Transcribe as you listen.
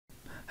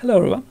Hello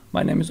everyone,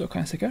 my name is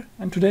Okan Seker,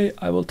 and today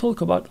I will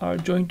talk about our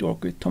joint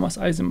work with Thomas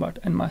Eisenbarth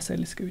and Maciej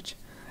Liskiewicz,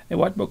 a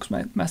white box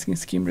masking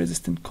scheme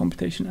resistant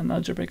computation and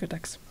algebraic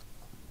attacks.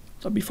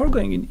 So before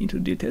going into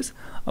details,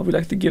 I would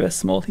like to give a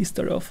small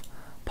history of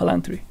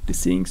Palantry, The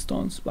Seeing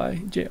Stones by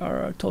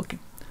J.R.R. Tolkien.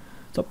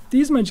 So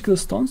these magical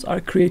stones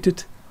are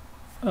created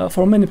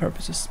for many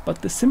purposes,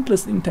 but the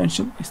simplest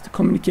intention is the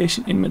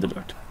communication in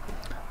Middle-earth.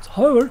 So,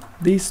 however,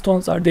 these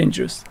stones are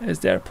dangerous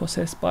as they are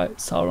possessed by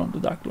Sauron the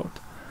Dark Lord.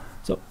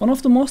 So one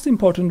of the most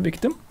important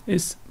victims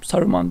is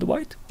Saruman the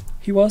White.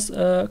 He was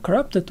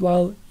corrupted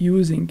while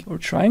using or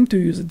trying to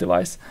use a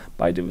device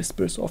by the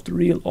whispers of the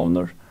real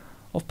owner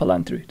of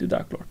Palantry, the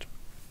Dark Lord.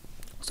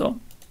 So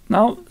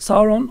now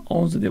Sauron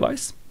owns the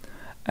device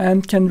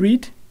and can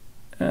read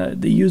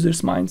the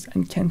user's minds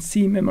and can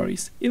see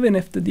memories, even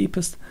if the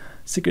deepest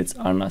secrets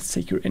are not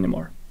secure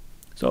anymore.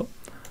 So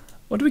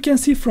what we can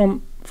see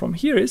from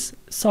here is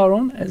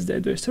Sauron, as the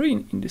adversary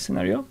in this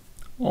scenario,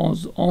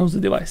 owns the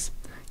device,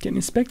 can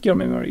inspect your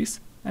memories,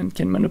 and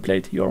can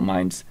manipulate your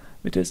minds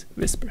with his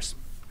whispers.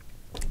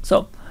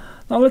 So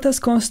now let us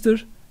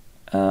consider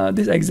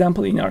this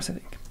example in our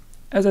setting.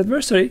 As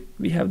adversary,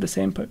 we have the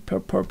same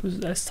purpose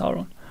as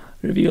Sauron,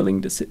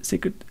 revealing the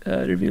secret,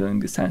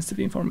 revealing the sensitive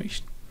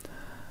information.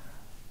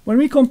 When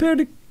we compare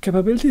the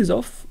capabilities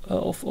of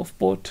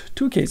both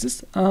two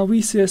cases,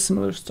 we see a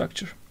similar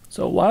structure.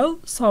 So while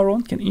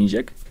Sauron can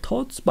inject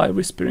thoughts by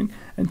whispering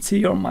and see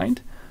your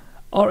mind,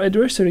 our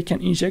adversary can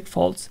inject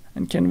faults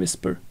and can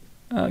whisper,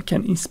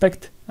 can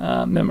inspect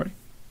memory.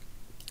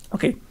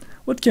 Okay,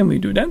 what can we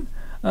do then?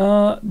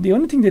 The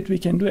only thing that we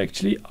can do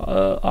actually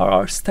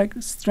are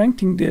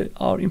strengthening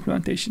our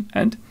implementation.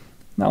 And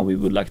now we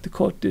would like to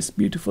quote this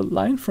beautiful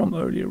line from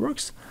earlier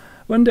works.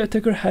 When the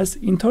attacker has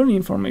internal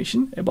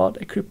information about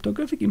a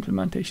cryptographic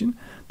implementation,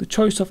 the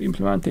choice of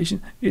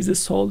implementation is the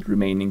sole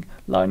remaining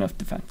line of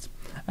defense.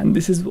 And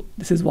this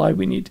is why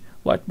we need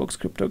white box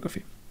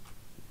cryptography.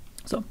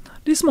 So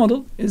this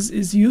model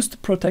is used to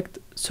protect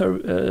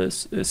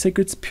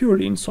secrets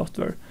purely in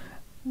software,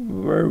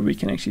 where we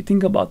can actually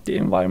think about the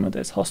environment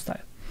as hostile.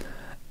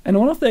 And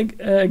one of the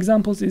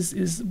examples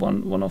is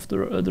one of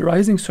the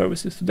rising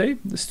services today,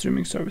 the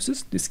streaming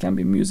services. This can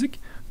be music,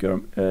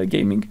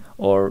 gaming,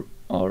 or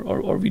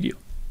video.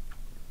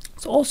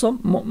 So also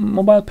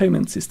mobile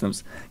payment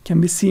systems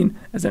can be seen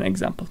as an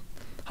example.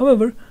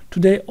 However,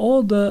 today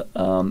all the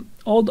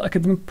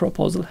academic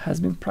proposal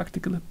has been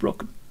practically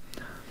broken.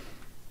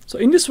 So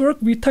in this work,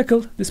 we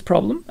tackle this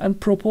problem and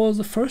propose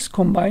the first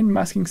combined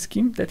masking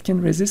scheme that can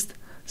resist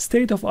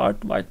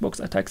state-of-art white box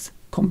attacks,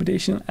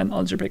 computational and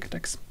algebraic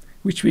attacks,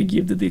 which we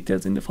give the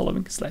details in the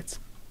following slides.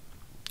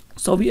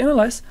 So we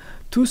analyze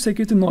two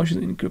security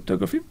notions in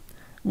cryptography,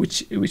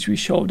 which we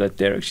show that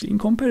they're actually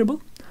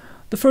incomparable.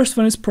 The first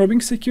one is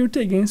probing security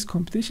against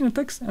computation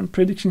attacks and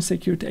prediction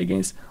security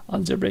against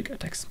algebraic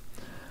attacks.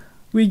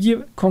 We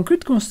give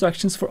concrete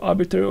constructions for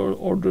arbitrary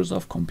orders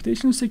of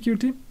computational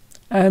security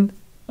and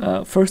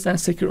first and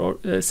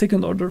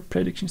second order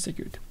prediction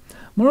security.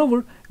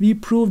 Moreover, we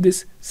prove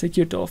this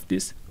security of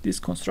these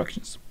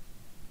constructions.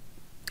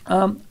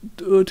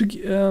 To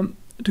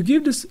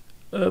give this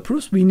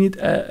proofs, we need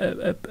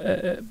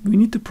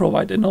to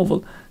provide a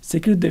novel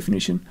security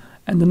definition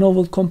and the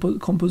novel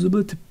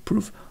composability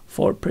proof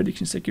for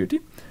prediction security,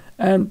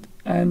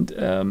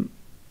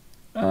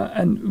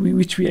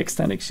 which we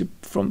extend actually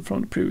from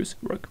the previous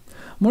work.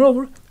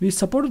 Moreover, we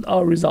supported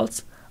our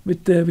results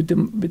with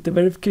the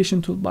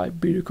verification tool by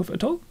Birukov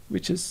et al.,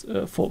 which is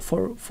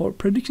for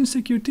prediction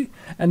security,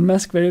 and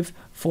maskverif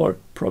for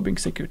probing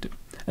security.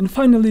 And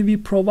finally, we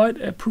provide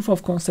a proof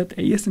of concept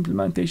AES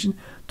implementation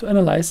to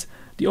analyze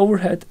the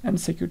overhead and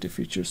security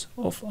features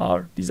of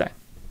our design.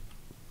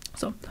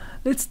 So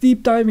let's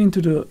deep dive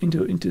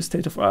into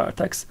state-of-art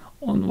attacks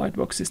on white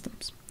box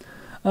systems.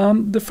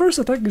 The first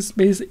attack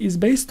is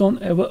based on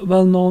a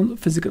well-known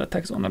physical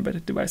attacks on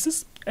embedded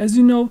devices. As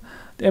you know,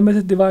 the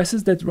embedded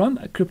devices that run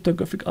a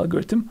cryptographic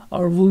algorithm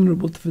are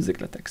vulnerable to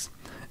physical attacks.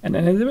 And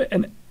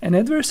an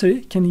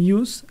adversary can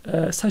use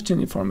such an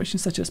information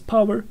such as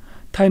power,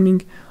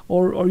 timing,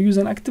 or use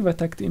an active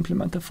attack to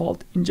implement a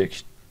fault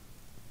injection.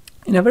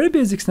 In a very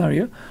basic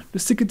scenario, the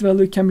secret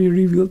value can be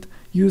revealed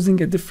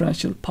using a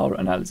differential power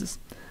analysis.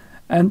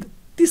 And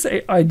this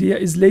idea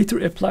is later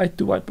applied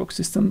to white box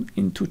system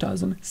in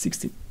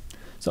 2016.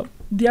 So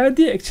the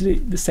idea actually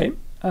the same.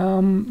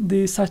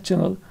 The such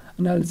channel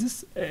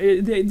analysis,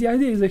 the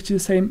idea is actually the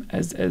same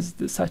as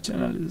the such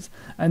analysis,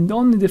 and the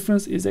only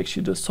difference is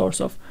actually the source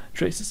of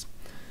traces.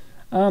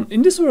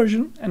 In this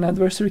version, an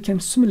adversary can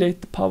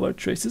simulate the power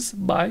traces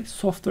by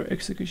software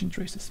execution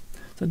traces.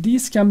 So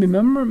these can be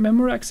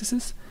memory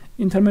accesses,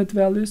 intermediate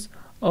values,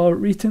 or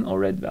written or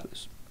read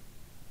values.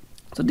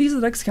 So these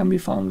attacks can be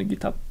found in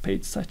GitHub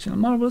page such as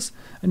Marvelous,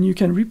 and you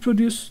can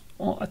reproduce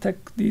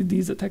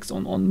these attacks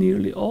on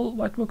nearly all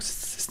white box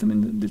system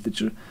in the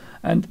literature,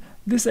 and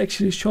this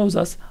actually shows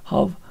us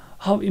how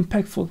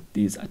impactful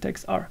these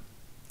attacks are.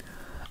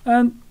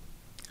 And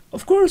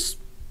of course,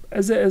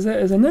 as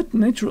a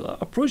natural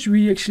approach,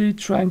 we actually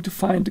trying to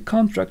find the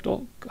contract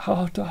or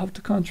how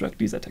to contract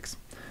these attacks.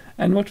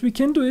 And what we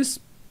can do is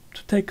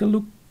to take a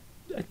look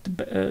at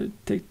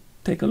the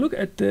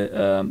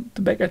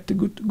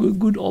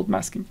good old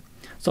masking.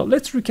 So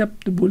let's recap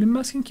the Boolean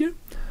masking here.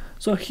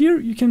 So here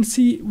you can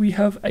see we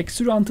have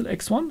x0 until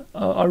x1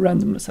 are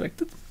randomly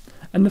selected,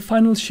 and the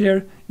final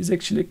share is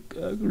actually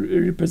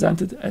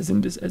represented as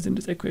in this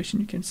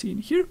equation you can see in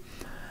here.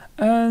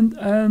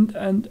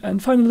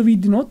 And finally we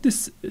denote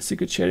this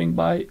secret sharing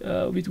by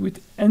with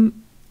n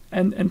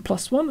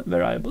plus 1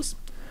 variables.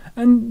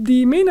 And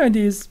the main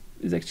idea is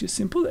actually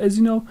simple. As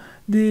you know,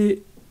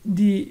 the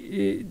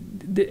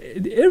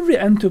every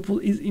n tuple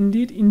is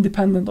indeed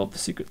independent of the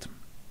secret.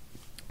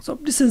 So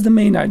this is the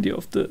main idea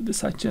of the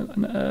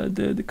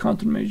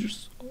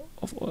countermeasures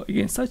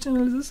against such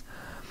analysis.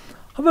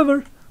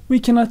 However, we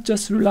cannot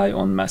just rely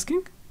on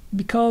masking,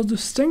 because the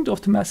strength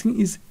of the masking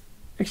is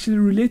actually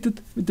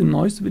related with the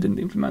noise within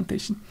the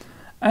implementation,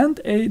 and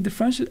a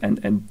differential and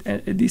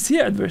a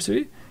DCA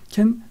adversary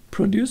can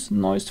produce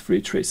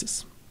noise-free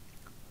traces.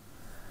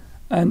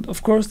 And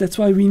of course, that's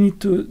why we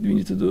need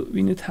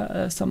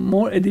some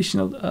more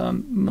additional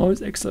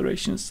noise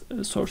accelerations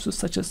sources,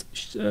 such as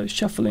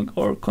shuffling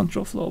or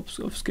control flow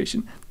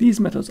obfuscation. These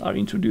methods are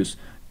introduced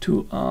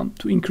to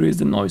increase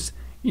the noise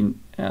in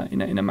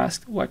a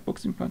masked white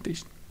box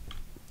implementation.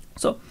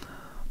 So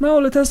now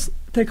let us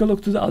take a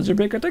look to the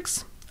algebraic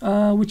attacks,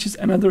 which is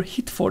another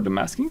hit for the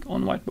masking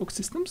on white box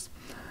systems.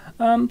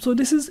 So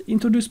this is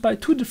introduced by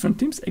two different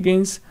teams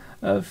against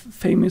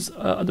famous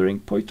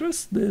othering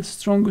pointers, the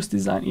strongest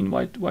design in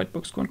white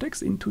box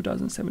context in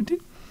 2017.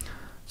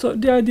 So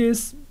the idea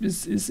is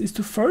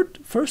to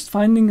first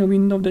finding a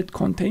window that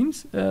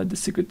contains the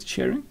secret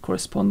sharing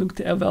corresponding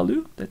to a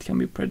value that can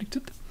be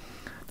predicted.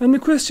 Then the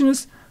question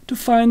is to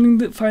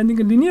finding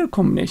a linear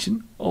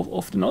combination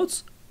of the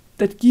nodes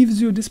that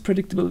gives you this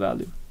predictable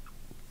value.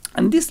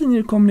 And this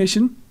linear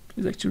combination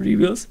actually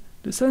reveals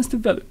the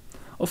sensitive value.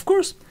 Of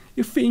course,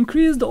 if we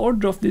increase the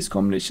order of these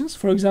combinations,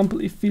 for example,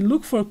 if we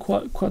look for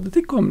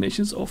quadratic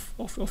combinations of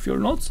your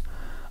nodes,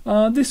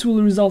 this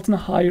will result in a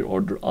higher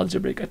order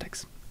algebraic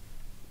attacks.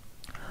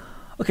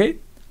 Okay,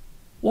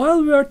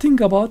 while we are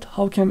thinking about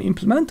how can we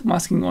implement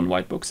masking on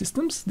white box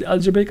systems, the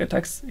algebraic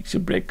attacks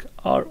actually break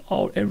our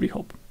every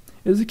hope.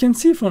 As you can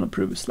see from the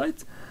previous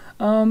slides,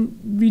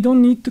 we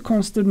don't need to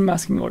consider the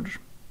masking order.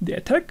 The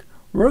attack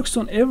works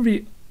on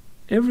every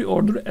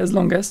order as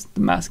long as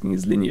the masking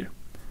is linear.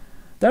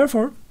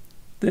 Therefore,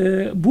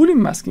 the Boolean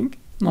masking,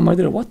 no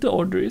matter what the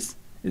order is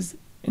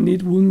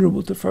indeed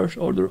vulnerable to first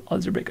order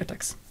algebraic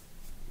attacks.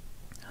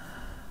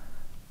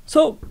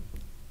 So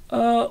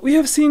we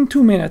have seen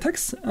two main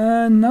attacks,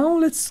 and now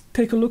let's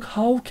take a look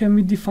how can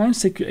we define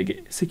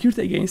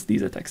security against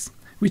these attacks,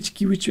 which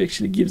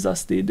actually gives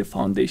us the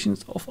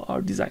foundations of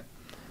our design.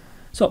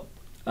 So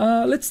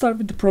let's start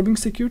with the probing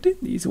security,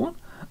 the easy one.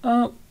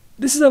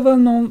 This is a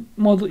well-known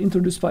model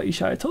introduced by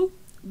Isha et al.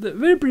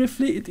 Very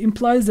briefly, it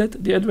implies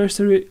that the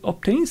adversary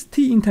obtains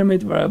t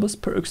intermediate variables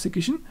per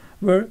execution,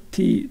 where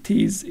t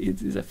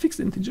is a fixed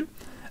integer,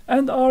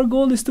 and our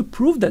goal is to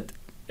prove that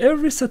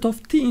every set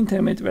of t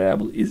intermediate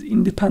variable is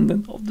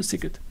independent of the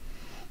secret.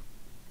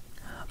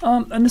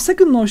 And the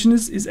second notion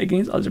is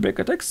against algebraic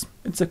attacks.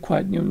 It's a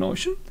quite new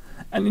notion,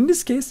 and in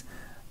this case,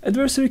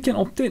 adversary can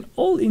obtain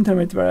all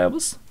intermediate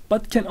variables,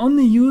 but can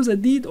only use a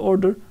deed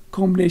order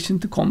combination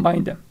to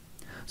combine them.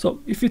 So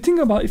if you think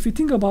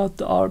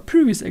about our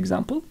previous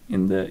example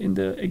in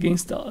the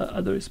against the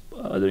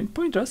othering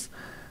pointers,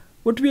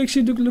 what we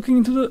actually looking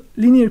into the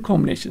linear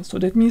combination. So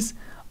that means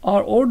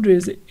our order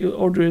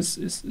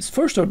is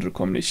first order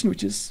combination,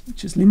 which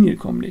is linear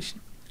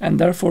combination, and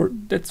therefore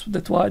that's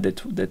why the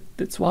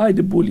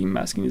Boolean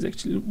masking is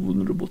actually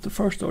vulnerable to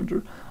first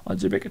order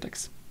algebraic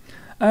attacks.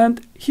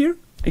 And here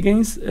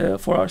against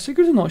for our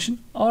security notion,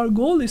 our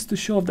goal is to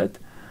show that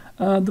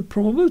the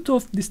probability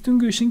of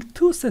distinguishing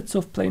two sets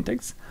of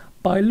plaintext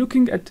by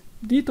looking at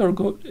deed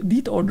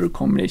order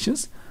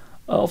combinations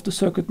of the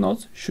circuit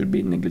nodes should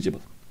be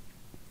negligible.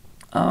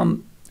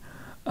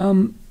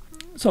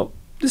 So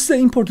this is an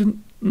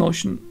important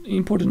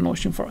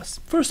notion for us.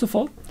 First of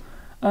all,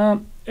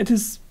 it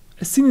is,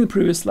 as seen in the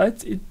previous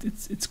slides,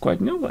 it's quite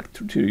new, like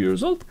 2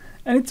 years old,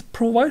 and it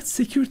provides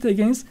security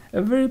against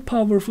a very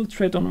powerful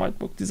threat on white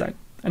box design.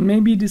 And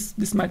maybe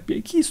this might be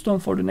a keystone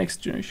for the next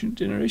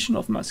generation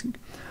of masking.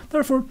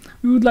 Therefore,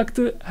 we would like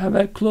to have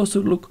a closer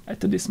look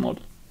at this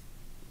model.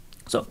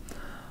 So,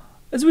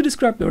 as we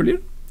described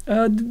earlier,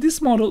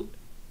 this model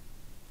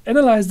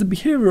analyzed the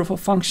behavior of a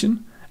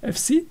function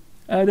fc.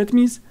 That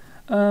means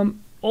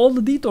all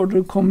the deed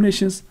order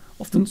combinations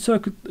of the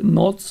circuit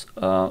nodes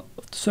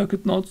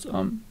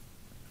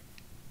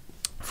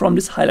from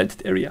this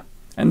highlighted area,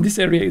 and this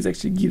area is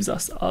actually gives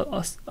us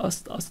a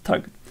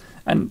target.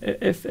 And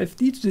if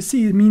d to the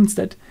c means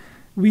that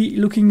we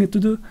looking into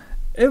the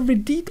every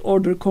deed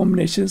order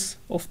combinations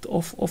of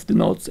the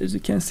nodes, as you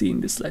can see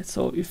in this slide.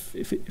 So if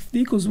d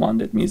equals 1,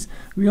 that means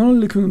we only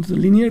looking into the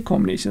linear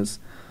combinations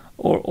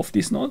of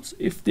these nodes.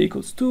 If d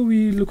equals 2,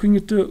 we looking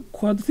into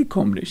quadratic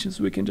combinations.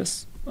 We can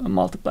just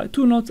multiply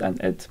two nodes and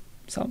add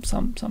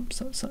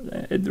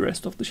add the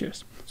rest of the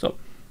shares. So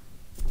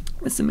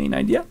That's the main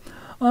idea.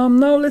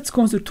 Now let's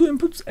consider two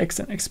inputs, x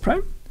and x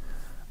prime.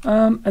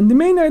 And the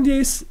main idea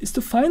is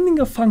to finding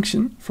a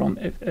function from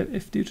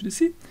f due to the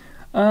c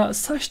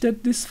such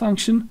that this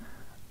function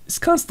is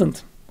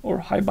constant or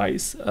high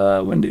bias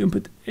when the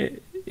input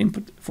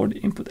for the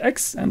input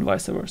x and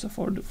vice versa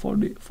for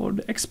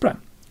the x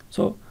prime.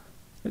 So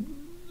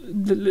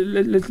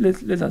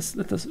let us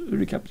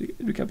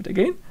recap it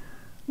again.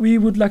 We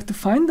would like to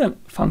find a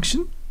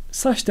function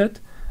such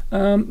that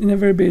in a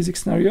very basic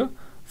scenario,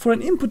 for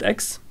an input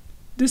x,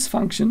 this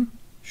function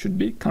should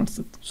be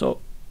constant.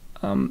 So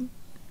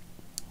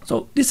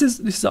this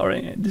is our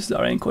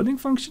encoding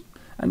function,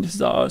 and this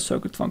is our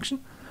circuit function.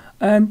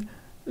 And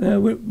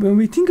when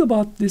we think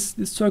about this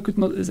circuit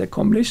node as a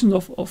combination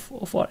of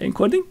our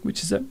encoding,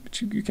 which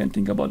you can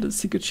think about as a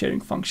secret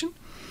sharing function,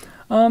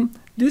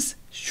 this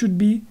should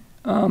be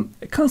a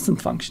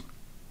constant function.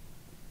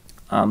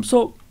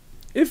 So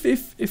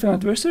if an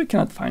adversary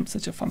cannot find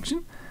such a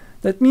function,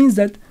 that means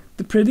that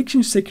the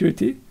prediction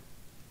security,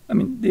 I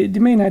mean the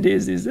main idea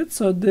is that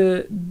so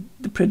the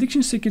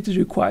prediction security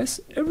requires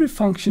every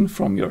function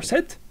from your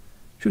set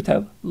should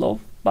have low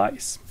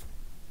bias.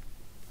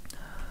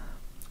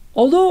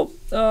 Although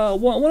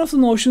one of the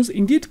notions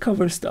indeed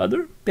covers the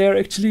other, they are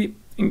actually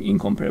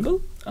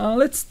incomparable.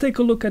 Let's take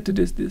a look at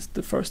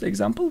the first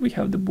example. We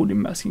have the Boolean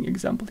masking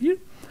example here.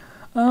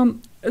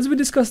 As we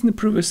discussed in the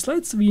previous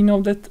slides, we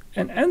know that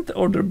an nth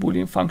order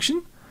Boolean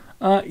function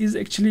is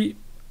actually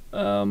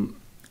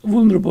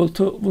vulnerable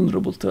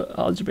to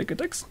algebraic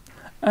attacks,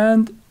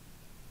 and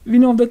we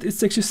know that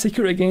it's actually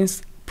secure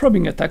against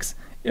probing attacks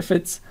if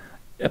it's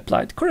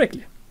applied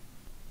correctly.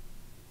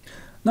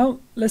 Now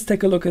let's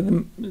take a look at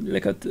the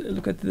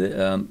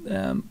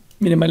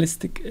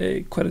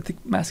minimalistic quadratic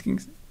masking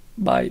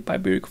by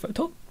Birikov et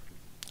al.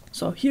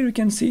 So here you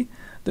can see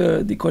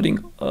the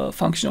decoding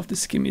function of the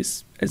scheme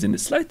is as in the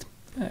slide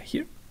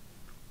here,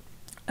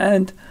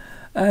 and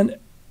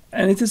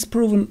it is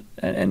proven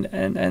and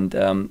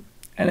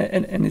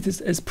it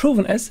is as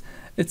proven as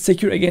it's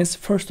secure against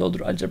first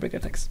order algebraic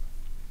attacks.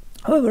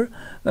 However,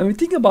 when we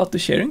think about the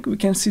sharing, we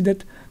can see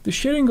that the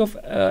sharing of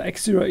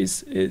x0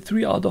 is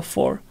 3 out of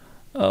 4,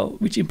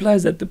 which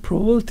implies that the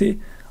probability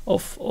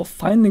of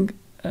finding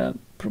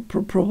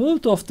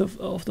probability of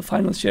the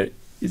final share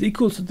is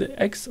equal to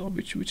the x, or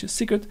which is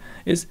secret,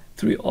 is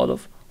 3 out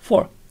of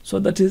 4. So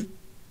thus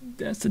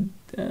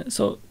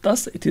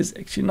it is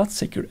actually not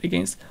secure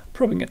against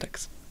probing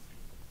attacks.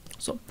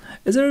 So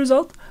as a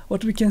result,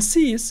 what we can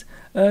see is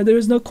there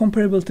is no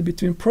comparability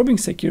between probing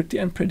security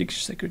and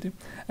prediction security,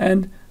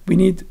 and we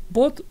need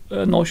both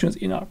notions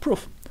in our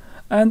proof.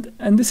 And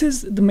this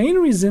is the main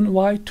reason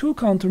why two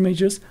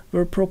countermeasures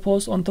were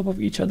proposed on top of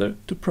each other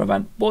to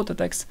prevent both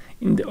attacks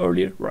in the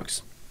earlier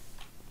works.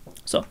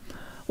 So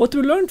what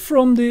we learned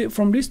from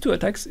these two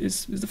attacks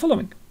is the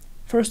following.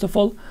 First of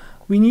all,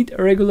 we need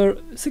a regular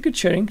secret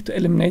sharing to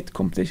eliminate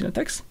computational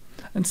attacks,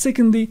 and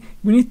secondly,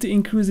 we need to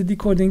increase the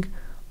decoding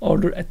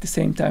order at the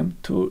same time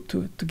to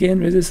gain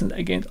resistance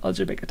against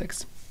algebraic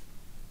attacks.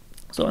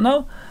 So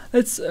now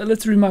let's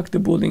remark the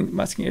Boolean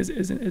masking as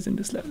in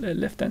this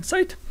left hand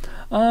side.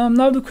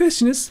 Now the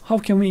question is, how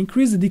can we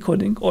increase the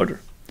decoding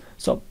order?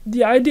 So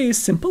the idea is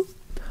simple.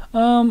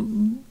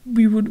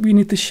 We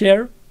need to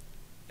share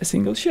a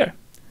single share.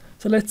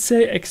 So let's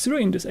say x0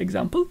 in this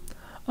example.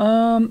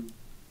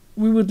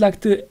 We would like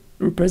to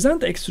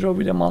represent x0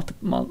 with a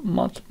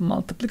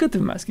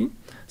multiplicative masking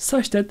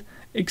such that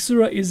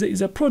x0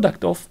 is a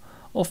product of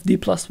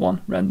d+1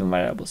 random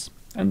variables,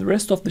 and the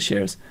rest of the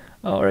shares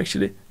are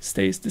actually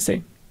stays the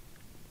same.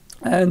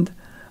 And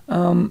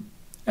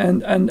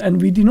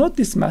we denote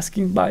this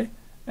masking by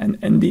an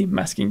ND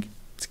masking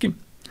scheme.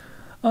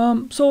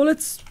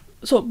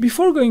 So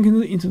before going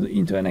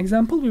into an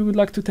example, we would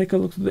like to take a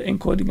look at the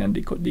encoding and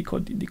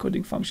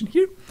decoding function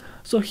here.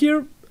 So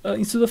here,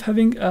 instead of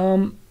having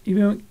n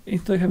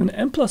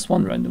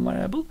 +1 random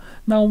variable,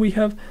 now we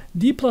have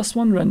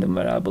d+1 random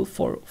variable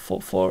for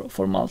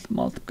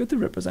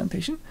multiplicative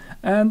representation,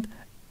 and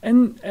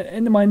n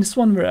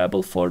 -1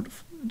 variable for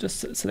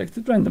just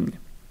selected randomly.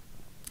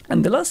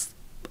 And the last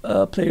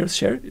player's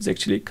share is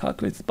actually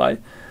calculated by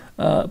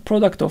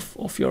product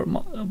of your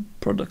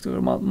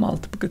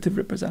multiplicative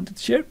represented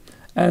share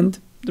and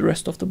the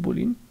rest of the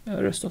Boolean,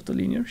 rest of the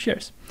linear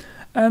shares.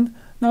 And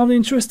now the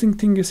interesting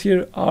thing is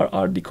here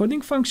our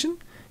decoding function.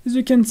 As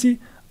you can see,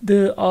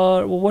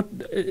 what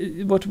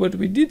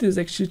we did is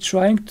actually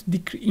trying to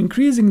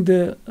increasing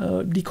the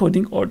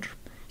decoding order.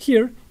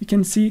 Here you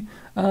can see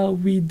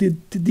the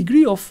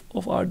degree of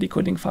our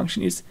decoding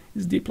function is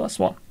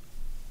d+1.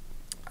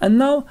 And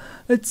now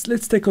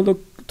let's take a look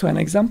to an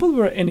example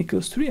where n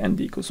equals 3 and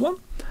d equals 1.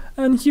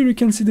 And here you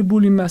can see the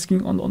Boolean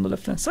masking on the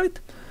left hand side.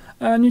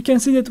 And you can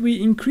see that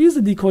we increase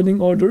the decoding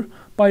order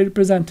by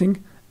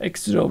representing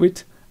x0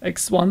 with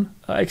x1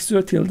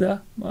 x0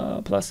 tilde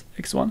plus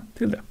x1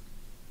 tilde.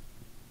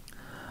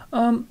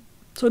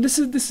 So this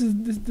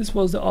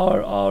was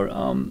our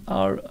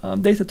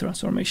data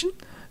transformation.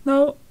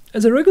 Now,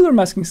 as a regular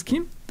masking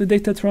scheme, the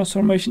data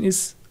transformation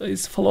is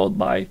followed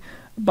by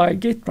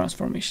gate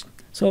transformation.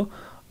 So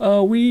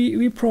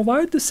we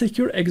provide the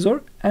secure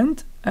XOR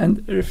and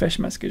refresh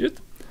mask gadget,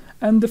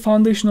 and the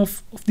foundation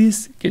of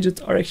these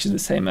gadgets are actually the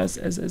same as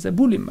a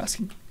Boolean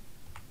masking.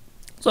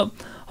 So,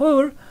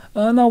 however,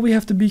 now we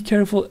have to be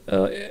careful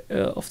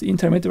of the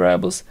intermediate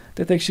variables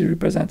that actually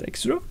represent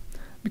x0,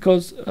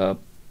 because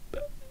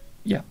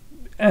yeah.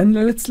 And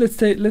let's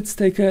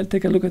take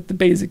a look at the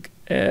basic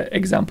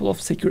example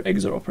of secure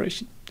XOR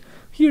operation.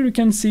 Here you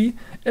can see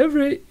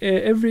every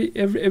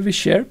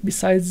share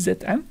besides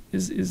Zn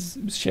is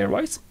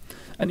share-wise,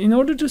 and in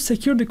order to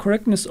secure the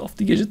correctness of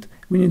the gadget,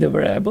 we need a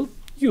variable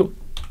u.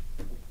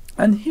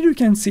 And here you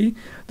can see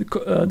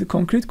the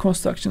concrete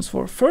constructions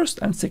for first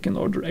and second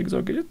order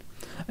XOR gadget.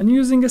 And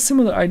using a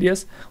similar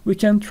ideas, we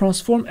can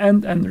transform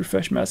and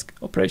refresh mask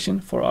operation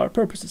for our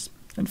purposes.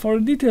 And for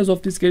the details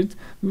of this gadget,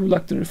 we would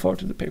like to refer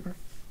to the paper.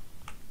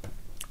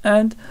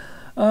 And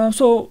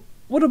so,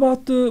 what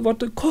about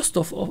the cost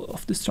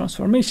of this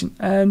transformation,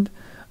 and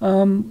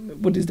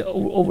what is the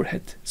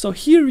overhead? So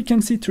here we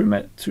can see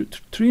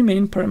three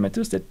main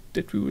parameters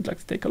that we would like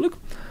to take a look.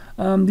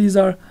 These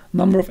are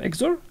number of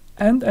XOR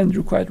and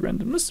required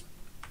randomness.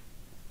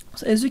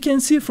 So as you can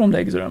see from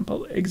the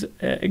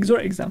XOR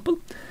example,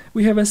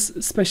 we have a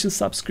special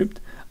subscript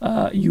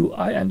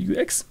UI and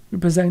UX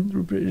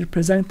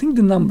representing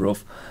the number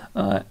of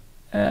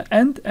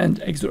and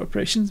XOR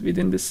operations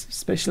within this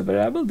special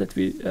variable that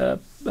we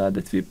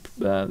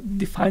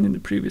defined in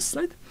the previous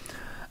slide,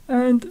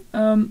 and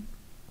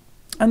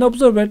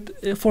observe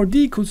that for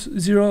d equals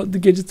 0, the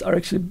gadgets are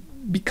actually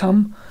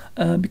become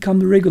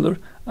the regular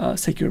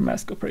secure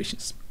mask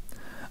operations.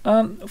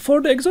 For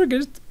the XOR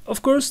gadget,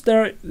 of course,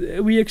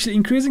 we actually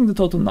increasing the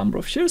total number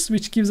of shares,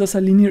 which gives us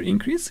a linear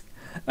increase,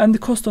 and the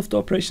cost of the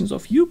operations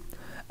of u,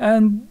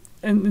 and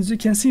as you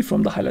can see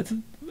from the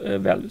highlighted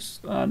values.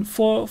 And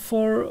for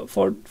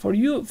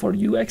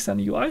UX and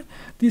UI,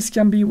 these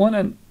can be 1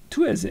 and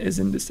 2 as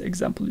in this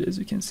example, as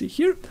you can see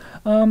here.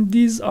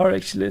 These are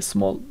actually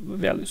small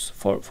values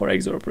for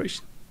XOR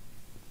operation.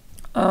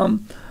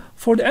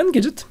 For the AND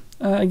gadget,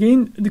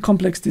 again the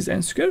complexity is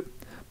n squared,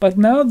 but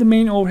now the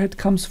main overhead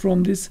comes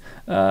from this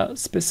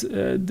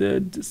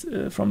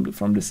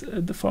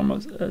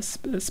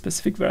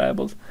specific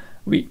variable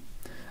v.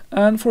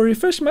 And for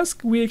refresh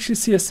mask, we actually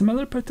see a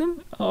similar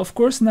pattern. Of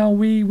course, now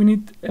we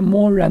need a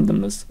more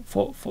randomness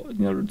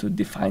in order to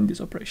define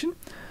this operation.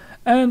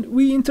 And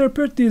we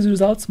interpret these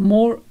results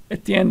more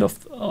at the end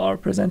of our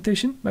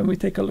presentation when we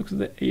take a look at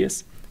the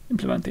AS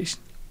implementation.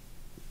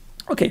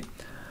 Okay,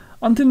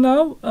 until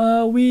now,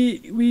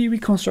 we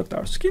construct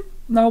our scheme.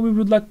 Now we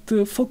would like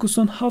to focus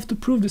on how to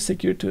prove the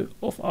security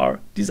of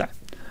our design.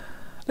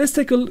 Let's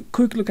take a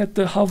quick look at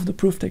how the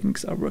proof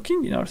techniques are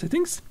working in our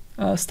settings.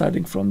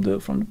 Starting from the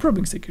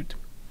probing security.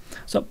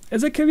 So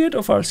as a caveat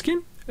of our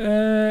scheme,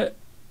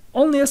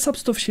 only a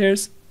subset of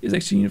shares is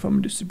actually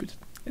uniformly distributed.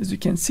 As you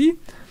can see,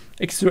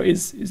 x0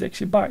 is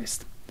actually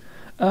biased.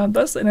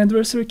 Thus, an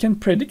adversary can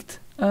predict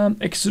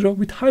x0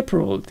 with high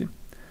probability.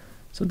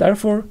 So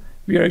therefore,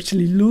 we are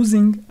actually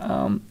losing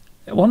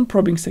one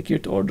probing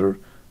security order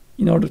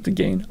in order to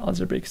gain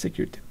algebraic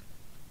security.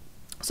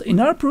 So in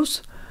our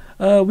proofs,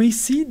 we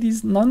see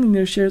these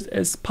nonlinear shares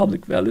as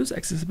public values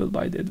accessible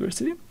by the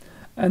adversary.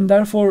 And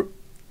therefore,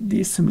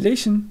 the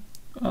simulation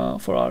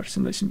for our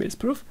simulation-based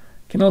proof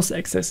can also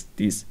access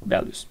these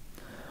values.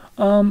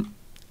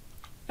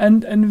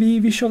 And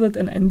we show that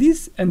and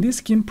this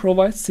scheme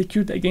provides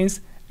security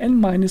against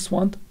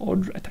n-1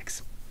 order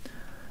attacks.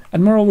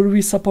 And moreover,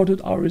 we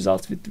supported our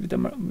results with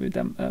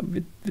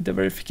the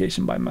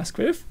verification by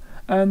maskverif,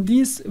 and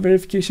these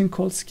verification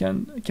codes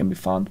can be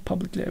found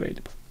publicly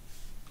available.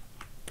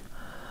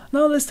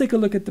 Now let's take a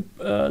look at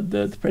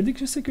the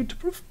prediction security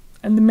proof.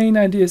 And the main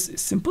idea is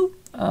simple,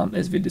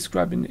 as we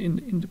described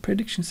in the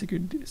prediction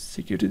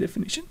security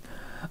definition.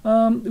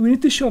 We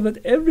need to show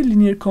that every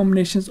linear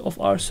combinations of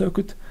our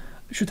circuit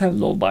should have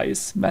low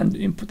bias when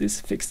the input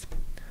is fixed.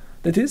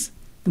 That is,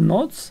 the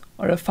nodes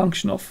are a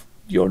function of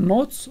your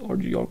nodes, or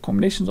your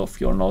combinations of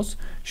your nodes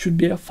should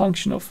be a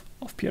function of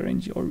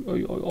PRNG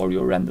or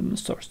your randomness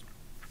source.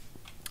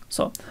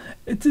 So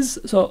it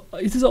is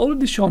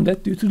already shown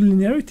that due to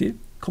linearity,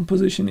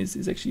 composition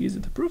is actually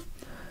easy to prove,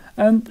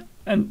 and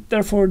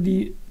therefore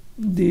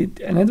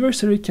an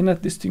adversary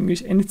cannot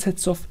distinguish any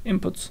sets of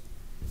inputs.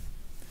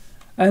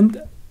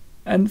 And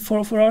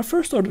for our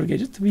first order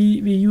gadget, we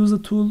use a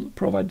tool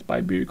provided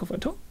by Birikov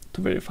et al.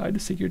 To verify the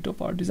security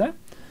of our design.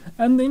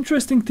 And the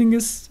interesting thing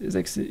is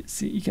actually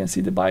you can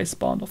see the bias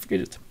bound of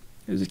gadget.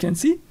 As you can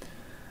see,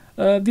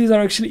 these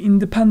are actually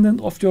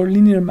independent of your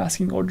linear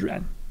masking order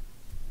n.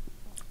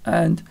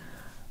 And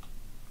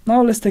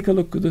now let's take a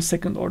look at the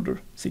second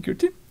order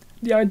security.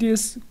 The idea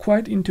is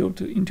quite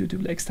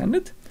intuitively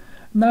extended.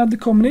 Now the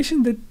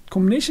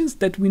combinations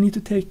that we need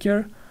to take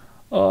care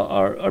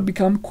are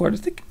become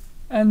quadratic,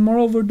 and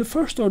moreover the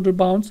first order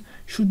bounds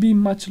should be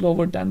much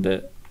lower than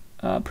the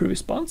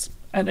previous bounds.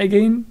 And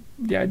again,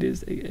 the idea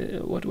is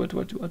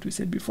what we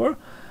said before.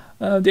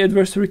 The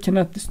adversary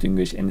cannot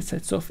distinguish any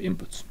sets of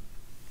inputs.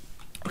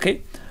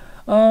 Okay.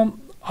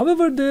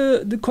 However,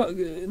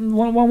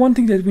 one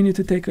thing that we need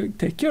to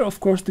take care, of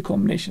course, the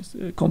combinations,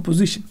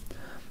 composition.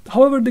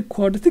 However, the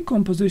quadratic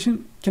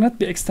composition cannot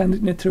be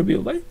extended in a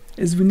trivial way,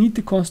 as we need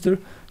to consider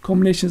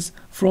combinations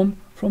from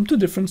two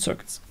different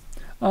circuits.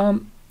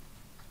 So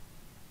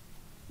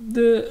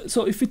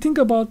if we think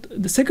about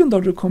the second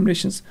order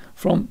combinations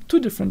from two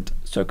different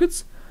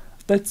circuits,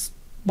 that's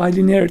by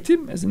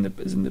linearity, as in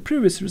the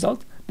previous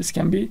result, this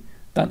can be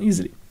done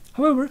easily.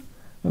 However,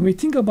 when we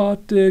think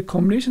about the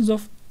combinations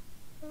of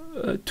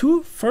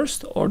two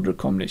first order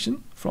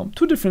combination from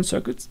two different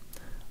circuits,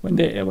 when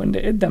they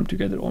add them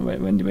together, or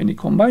when you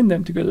combine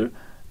them together,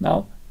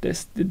 now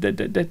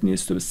that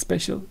needs to be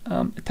special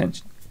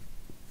attention.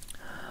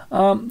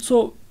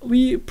 So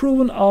we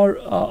proven our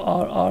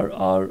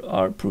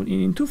proven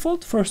in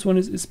twofold. First one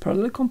is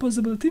parallel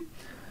composability,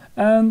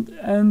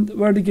 and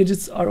where the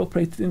gadgets are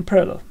operated in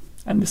parallel,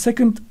 and the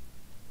second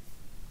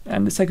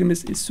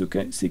is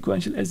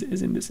sequential, as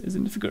in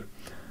the figure.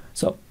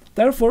 So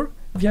therefore,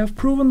 we have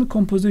proven the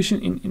composition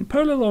in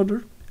parallel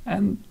order,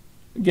 and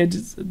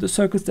gadgets, the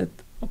circuits that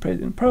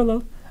operate in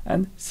parallel,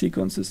 and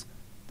sequences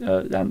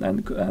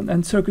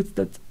and circuits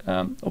that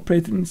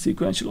operate in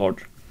sequential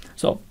order.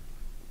 So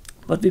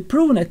what we've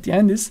proven at the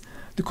end is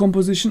the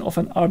composition of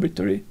an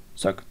arbitrary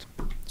circuit.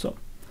 So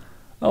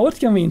what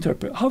can we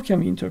interpret? How can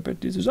we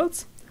interpret these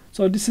results?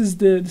 So this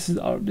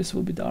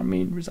will be our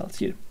main results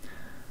here.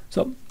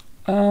 So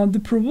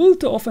the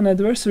probability of an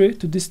adversary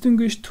to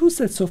distinguish two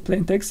sets of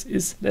plain text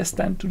is less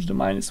than 10 to the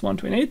minus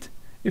 128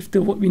 if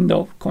the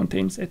window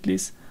contains at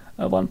least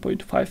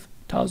 1.5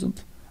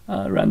 thousand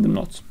random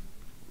nodes.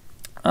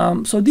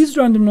 So these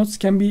random nodes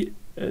can be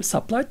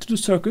supplied to the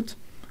circuit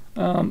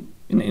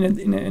in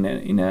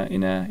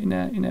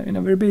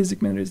a very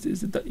basic manner.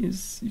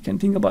 You can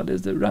think about it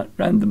as the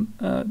random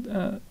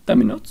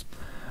dummy nodes.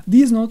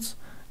 These nodes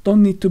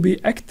don't need to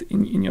be act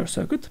in your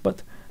circuit,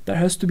 but there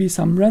has to be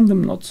some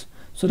random nodes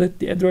so that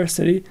the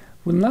adversary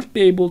will not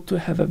be able to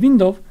have a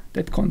window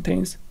that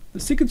contains the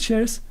secret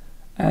shares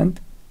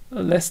and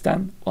less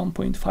than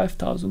 1.5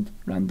 thousand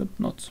random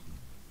nodes.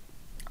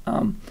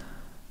 And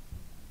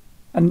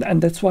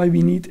that's why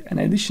we need an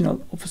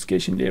additional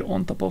obfuscation layer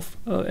on top of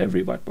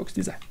every white box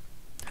design.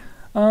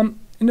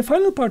 In the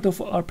final part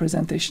of our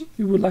presentation,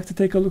 we would like to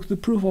take a look at the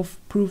proof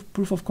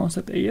of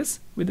concept AES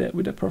with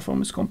a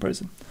performance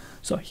comparison.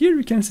 So here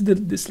we can see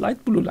that this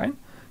light blue line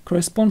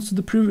corresponds to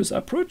the previous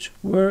approach,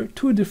 where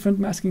two different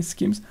masking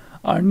schemes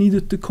are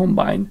needed to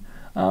combine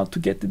to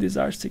get the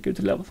desired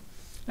security level.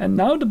 And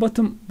now the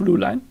bottom blue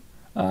line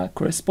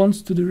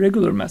corresponds to the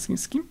regular masking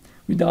scheme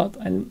without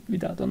a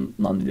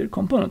nonlinear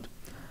component.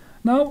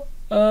 Now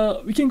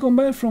we can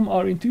combine from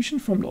our intuition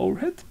from the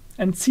overhead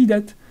and see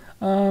that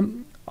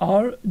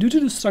due to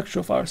the structure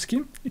of our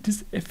scheme, it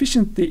is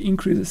efficiently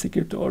increase the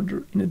security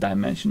order in the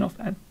dimension of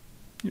n.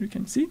 Here you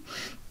can see.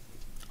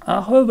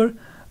 However,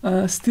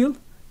 still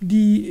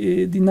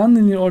the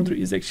nonlinear order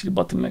is actually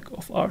bottleneck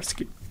of our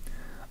scheme.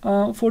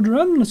 For the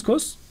randomness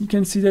cost, you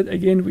can see that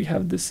again we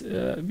have this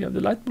we have the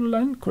light blue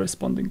line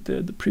corresponding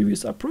to the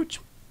previous approach,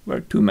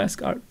 where two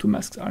masks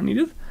are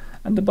needed,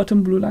 and the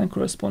bottom blue line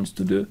corresponds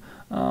to the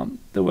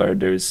where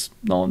there is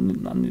no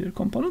nonlinear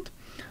component.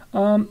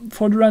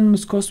 For the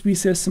randomness cost, we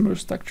see a similar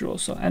structure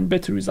also, and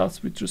better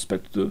results with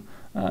respect to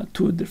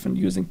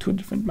using two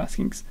different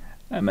masking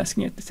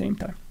at the same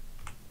time.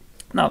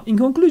 Now, in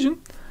conclusion,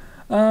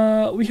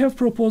 we have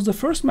proposed the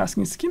first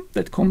masking scheme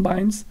that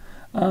combines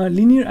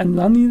linear and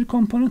nonlinear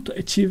component to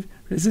achieve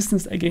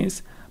resistance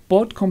against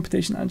both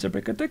computational and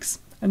algebraic attacks,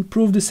 and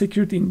prove the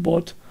security in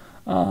both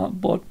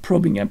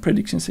probing and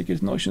prediction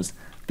security notions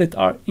that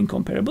are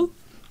incomparable.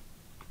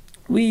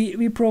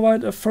 We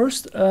provide a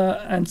first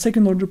and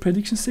second order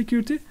prediction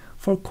security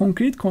for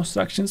concrete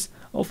constructions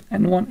of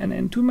N1 and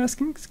N2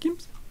 masking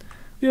schemes.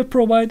 We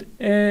provide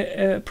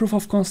a proof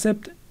of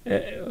concept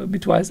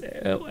bitwise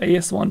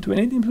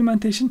AES-128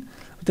 implementation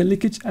with a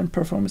leakage and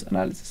performance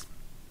analysis.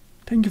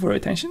 Thank you for your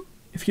attention.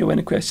 If you have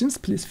any questions,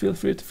 please feel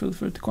free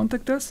to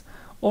contact us,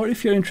 or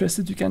if you're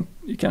interested, you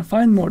can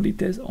find more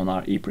details on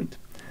our ePrint.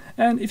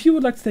 And if you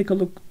would like to take a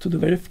look to the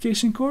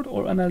verification code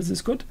or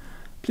analysis code,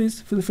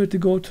 please feel free to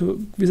go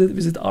to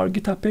visit our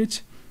GitHub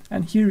page,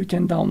 and here you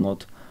can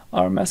download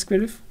our mask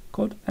verif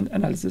code and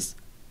analysis,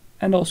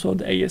 and also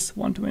the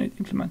AES-128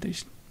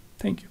 implementation.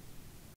 Thank you.